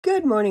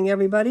Good morning,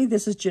 everybody.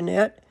 This is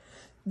Jeanette.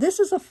 This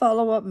is a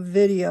follow-up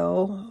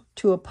video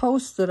to a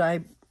post that I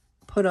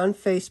put on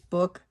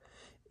Facebook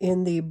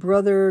in the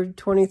Brother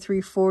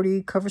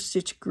 2340 cover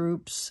stitch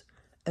groups,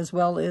 as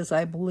well as,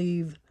 I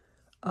believe,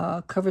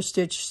 cover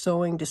stitch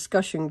sewing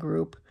discussion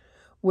group,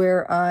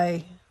 where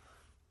I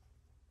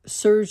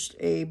serged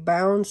a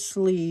bound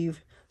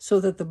sleeve so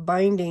that the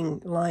binding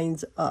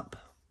lines up.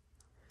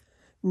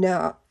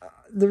 Now,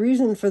 the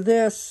reason for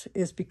this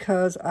is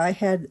because I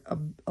had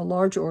a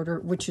large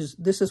order,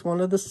 this is one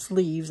of the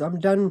sleeves.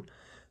 I'm done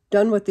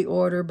with the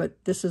order,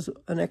 but this is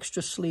an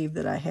extra sleeve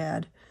that I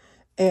had.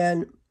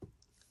 And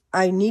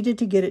I needed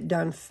to get it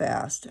done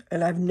fast.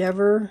 And I've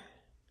never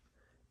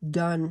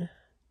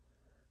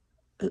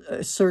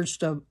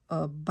serged a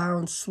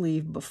bound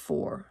sleeve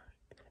before.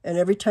 And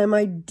every time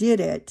I did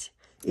it,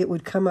 it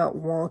would come out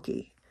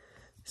wonky.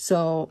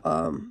 So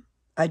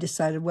I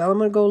decided, well, I'm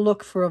going to go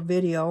look for a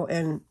video,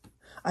 and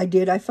I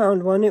did. I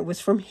found one. It was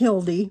from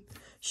Hildy.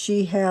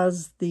 She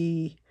has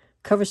the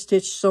cover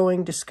stitch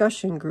sewing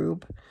discussion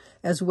group,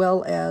 as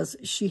well as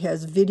she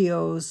has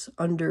videos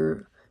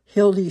under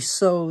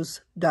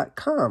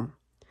hildysews.com.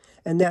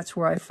 And that's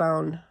where I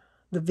found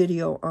the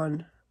video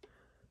on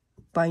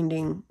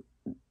binding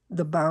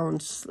the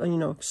bounds,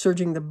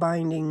 serging the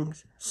binding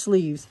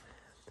sleeves.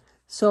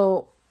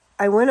 So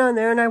I went on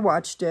there and I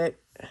watched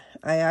it.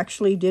 I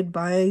actually did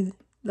buy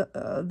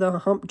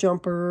the hump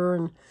jumper,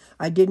 and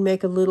I did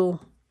make a little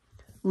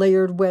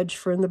layered wedge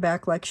for in the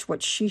back like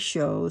what she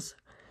shows,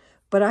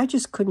 but I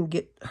just couldn't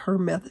get her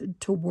method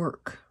to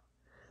work.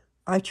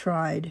 I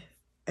tried,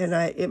 and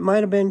it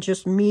might have been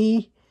just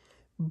me,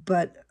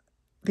 but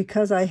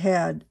because I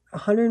had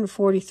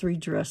 143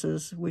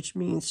 dresses, which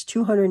means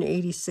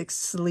 286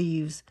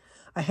 sleeves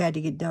I had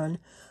to get done,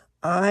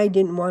 I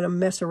didn't want to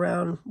mess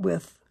around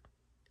with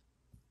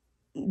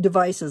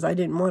devices. I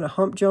didn't want a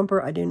hump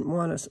jumper. I didn't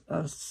want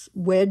a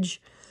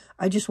wedge.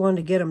 I just wanted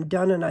to get them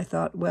done, and I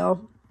thought,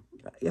 well,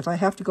 if I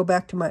have to go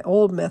back to my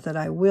old method,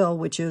 I will,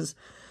 which is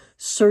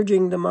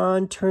serging them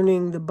on,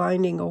 turning the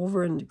binding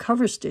over, and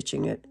cover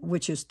stitching it,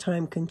 which is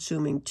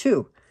time-consuming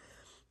too.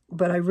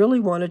 But I really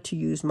wanted to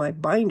use my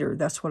binder.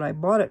 That's what I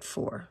bought it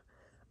for.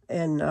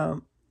 And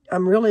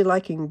I'm really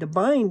liking to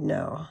bind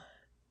now.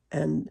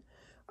 And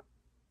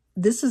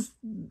this is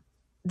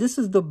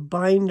the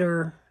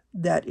binder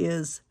that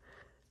is,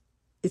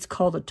 it's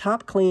called a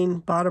top clean,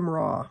 bottom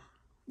raw.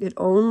 It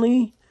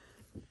only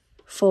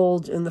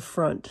folds in the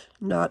front,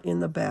 not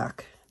in the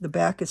back. The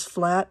back is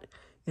flat,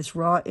 it's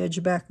raw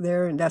edge back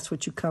there, and that's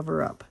what you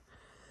cover up.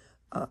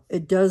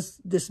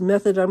 This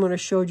method I'm going to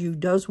show you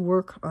does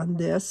work on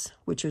this,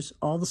 which is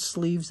all the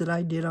sleeves that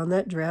I did on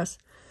that dress.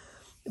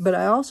 But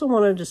I also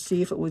wanted to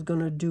see if it was going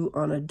to do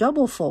on a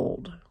double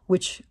fold,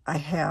 which I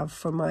have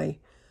for my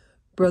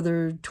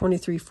Brother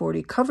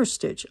 2340 cover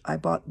stitch. I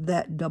bought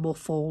that double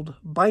fold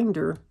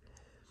binder,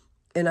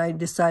 and I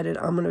decided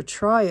I'm going to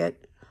try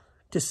it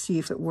to see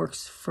if it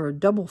works for a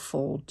double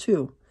fold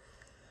too.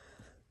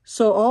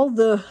 So all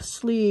the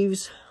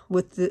sleeves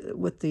with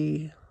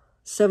the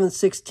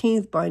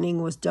 7/16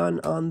 binding was done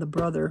on the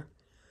Brother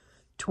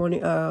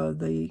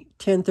the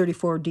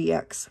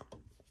 1034DX.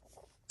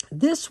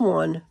 This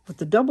one with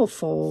the double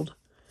fold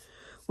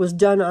was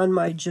done on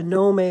my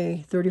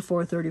Janome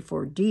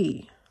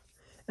 3434D.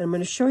 And I'm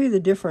going to show you the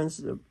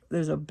difference.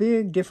 There's a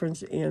big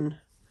difference in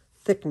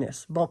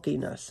thickness,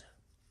 bulkiness.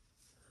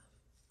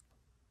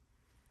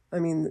 I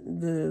mean,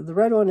 the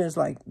red one is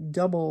like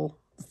double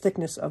the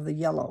thickness of the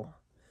yellow.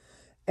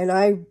 And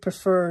I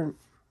prefer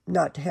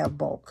not to have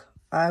bulk.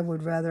 I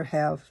would rather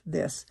have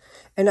this.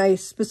 And I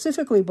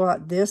specifically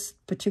bought this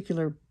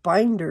particular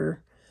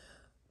binder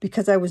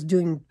because I was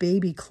doing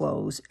baby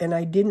clothes, and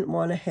I didn't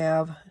want to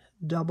have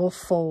double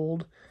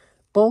fold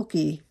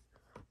bulky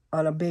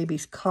on a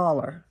baby's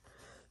collar.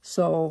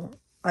 So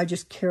I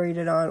just carried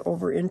it on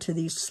over into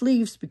these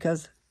sleeves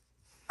because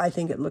I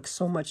think it looks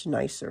so much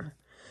nicer.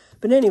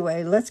 But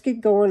anyway, let's get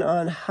going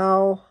on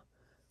how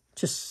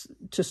to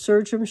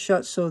serge them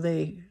shut so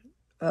the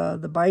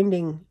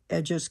binding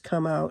edges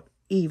come out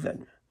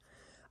even.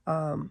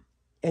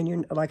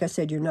 And like I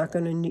said, you're not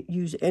going to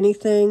use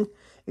anything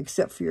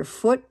except for your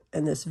foot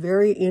and this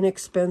very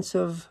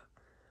inexpensive,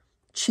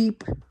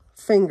 cheap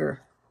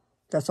finger.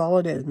 That's all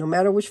it is. No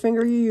matter which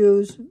finger you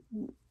use,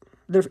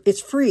 it's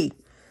free.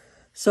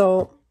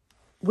 So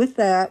with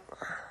that,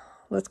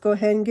 let's go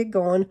ahead and get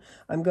going.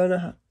 I'm going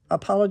to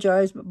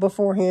apologize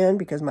beforehand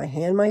because my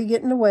hand might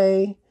get in the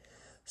way.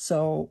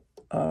 So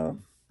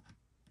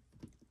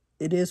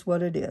it is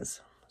what it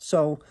is.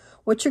 So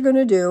what you're going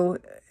to do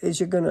is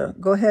you're going to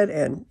go ahead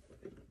and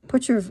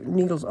put your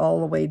needles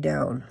all the way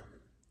down,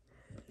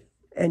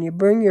 and you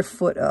bring your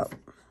foot up.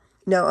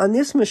 Now on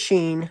this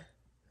machine,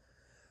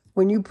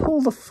 when you pull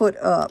the foot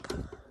up,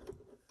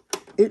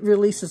 it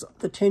releases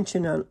the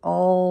tension on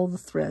all the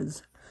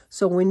threads.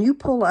 So when you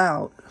pull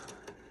out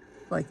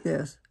like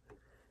this,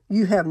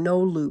 you have no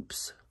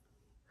loops.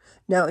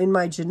 Now in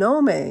my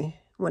Janome,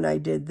 when I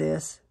did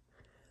this,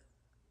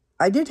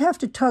 I did have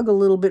to tug a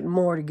little bit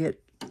more to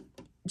get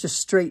just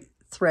straight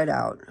thread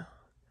out.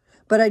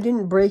 But I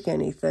didn't break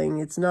anything.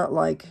 It's not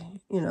like,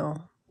 you know,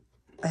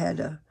 I had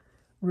to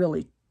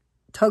really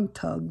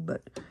tug,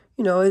 but,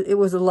 you know, it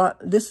was a lot,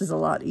 this is a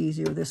lot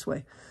easier this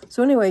way.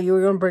 So anyway,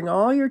 you're going to bring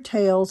all your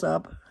tails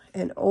up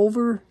and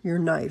over your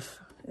knife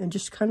and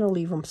just kind of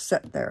leave them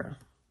set there.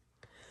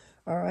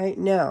 All right,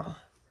 now,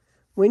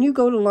 when you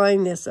go to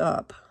line this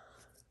up,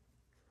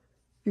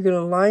 you're going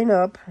to line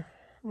up,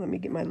 let me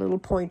get my little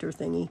pointer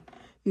thingy.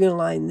 You're going to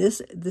line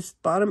this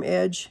bottom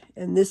edge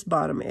and this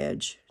bottom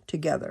edge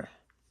together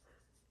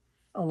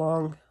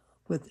along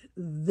with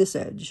this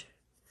edge.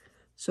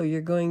 So you're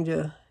going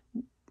to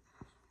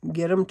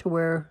get them to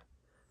where,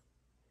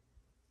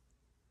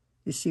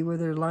 you see where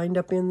they're lined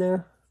up in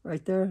there,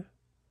 right there?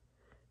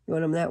 You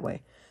want them that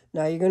way.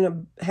 Now you're going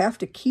to have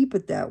to keep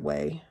it that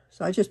way.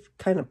 So I just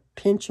kind of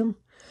pinch them,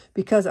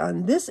 because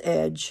on this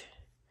edge,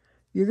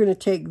 you're going to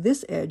take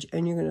this edge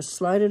and you're going to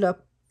slide it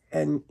up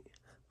and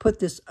put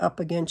this up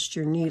against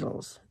your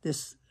needles,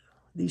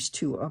 these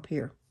two up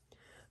here.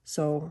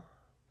 So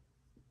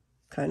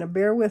kind of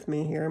bear with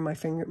me here. My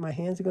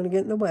hands are going to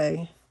get in the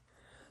way.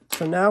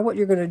 So now what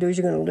you're going to do is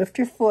you're going to lift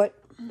your foot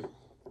and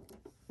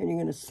you're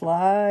going to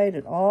slide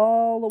it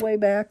all the way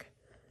back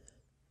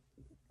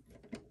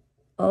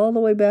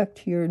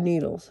to your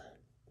needles.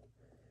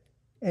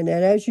 And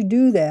then as you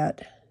do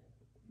that,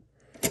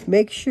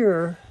 make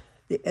sure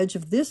the edge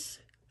of this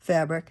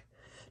fabric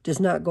does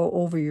not go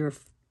over your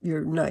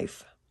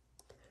knife.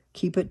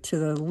 Keep it to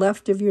the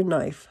left of your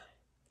knife.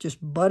 Just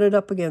butt it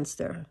up against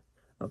there,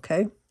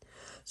 okay?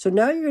 So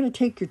now you're going to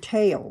take your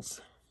tails,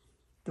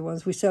 the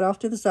ones we set off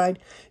to the side.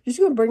 You're just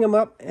going to bring them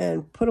up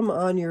and put them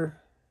on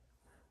your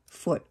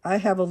foot. I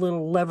have a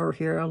little lever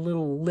here, a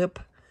little lip.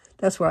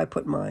 That's where I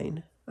put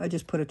mine. I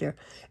just put it there.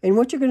 And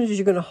what you're going to do is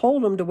you're going to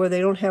hold them to where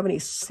they don't have any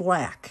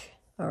slack,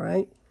 all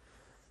right?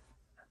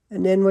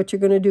 And then what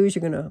you're going to do is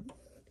you're going to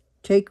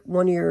take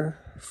one of your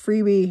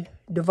freebie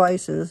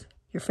devices,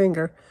 your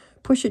finger,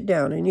 push it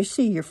down, and you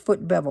see your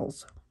foot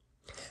bevels.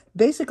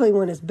 Basically,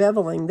 when it's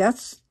beveling,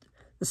 that's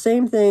the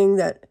same thing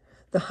that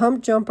the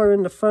hump jumper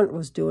in the front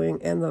was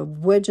doing and the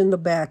wedge in the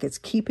back. It's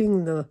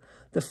keeping the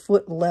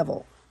foot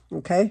level,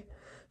 okay?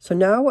 So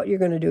now what you're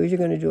going to do is you're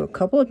going to do a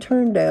couple of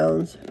turn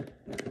downs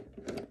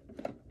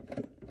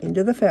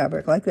into the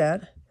fabric like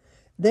that.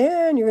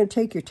 Then you're going to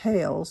take your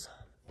tails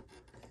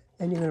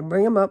and you're going to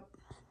bring them up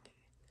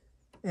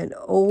and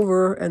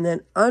over and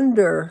then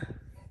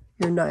under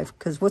your knife.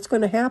 Because what's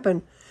going to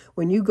happen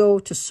when you go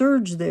to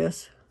serge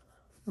this,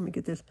 let me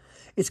get this,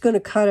 it's going to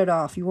cut it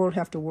off. You won't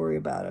have to worry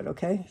about it,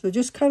 okay? So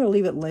just kind of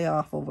leave it lay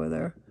off over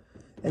there.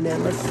 And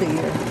then let's see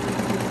here.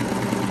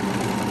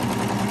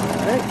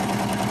 All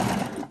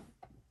right.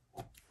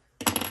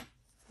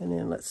 And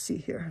then let's see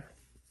here.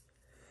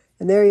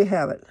 And there you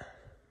have it.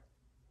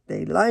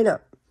 They line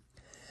up.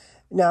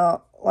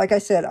 Now, like I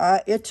said,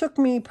 it took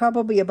me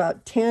probably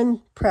about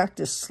 10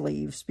 practice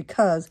sleeves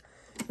because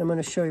I'm going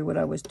to show you what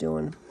I was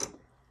doing.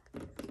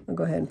 I'll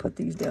go ahead and put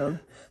these down.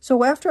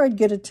 So after I'd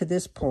get it to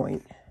this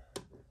point,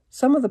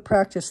 some of the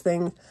practice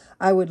things,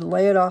 I would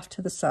lay it off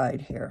to the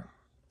side here.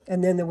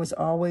 And then there was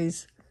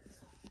always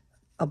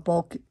a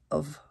bulk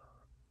of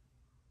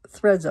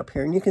threads up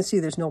here. And you can see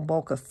there's no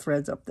bulk of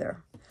threads up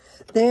there.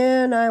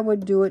 Then I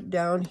would do it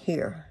down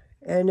here.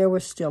 And there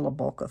was still a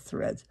bulk of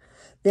threads.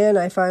 Then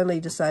I finally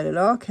decided,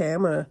 okay,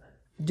 I'm going to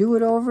do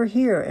it over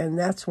here. And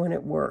that's when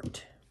it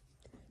worked.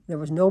 There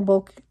was no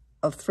bulk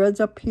of threads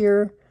up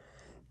here.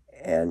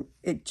 And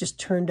it just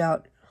turned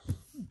out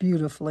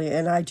beautifully.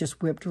 And I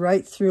just whipped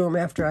right through them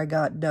after I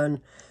got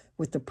done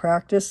with the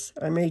practice.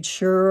 I made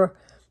sure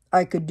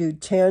I could do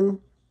 10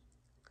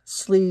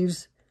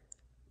 sleeves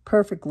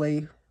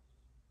perfectly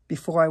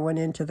before I went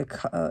into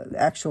the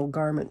actual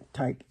garment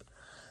type.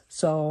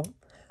 So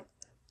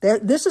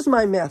this is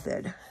my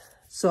method.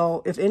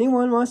 So if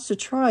anyone wants to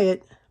try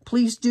it,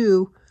 please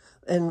do,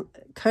 and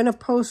kind of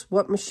post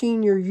what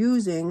machine you're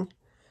using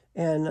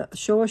and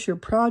show us your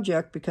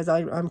project, because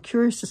I'm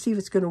curious to see if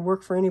it's going to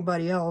work for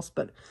anybody else.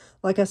 But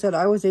like I said,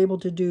 I was able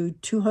to do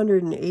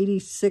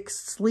 286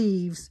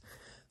 sleeves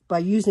by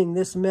using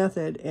this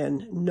method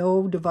and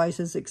no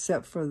devices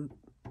except for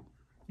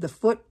the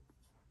foot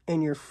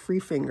and your free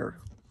finger.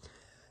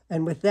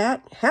 And with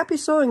that, happy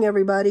sewing,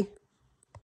 everybody.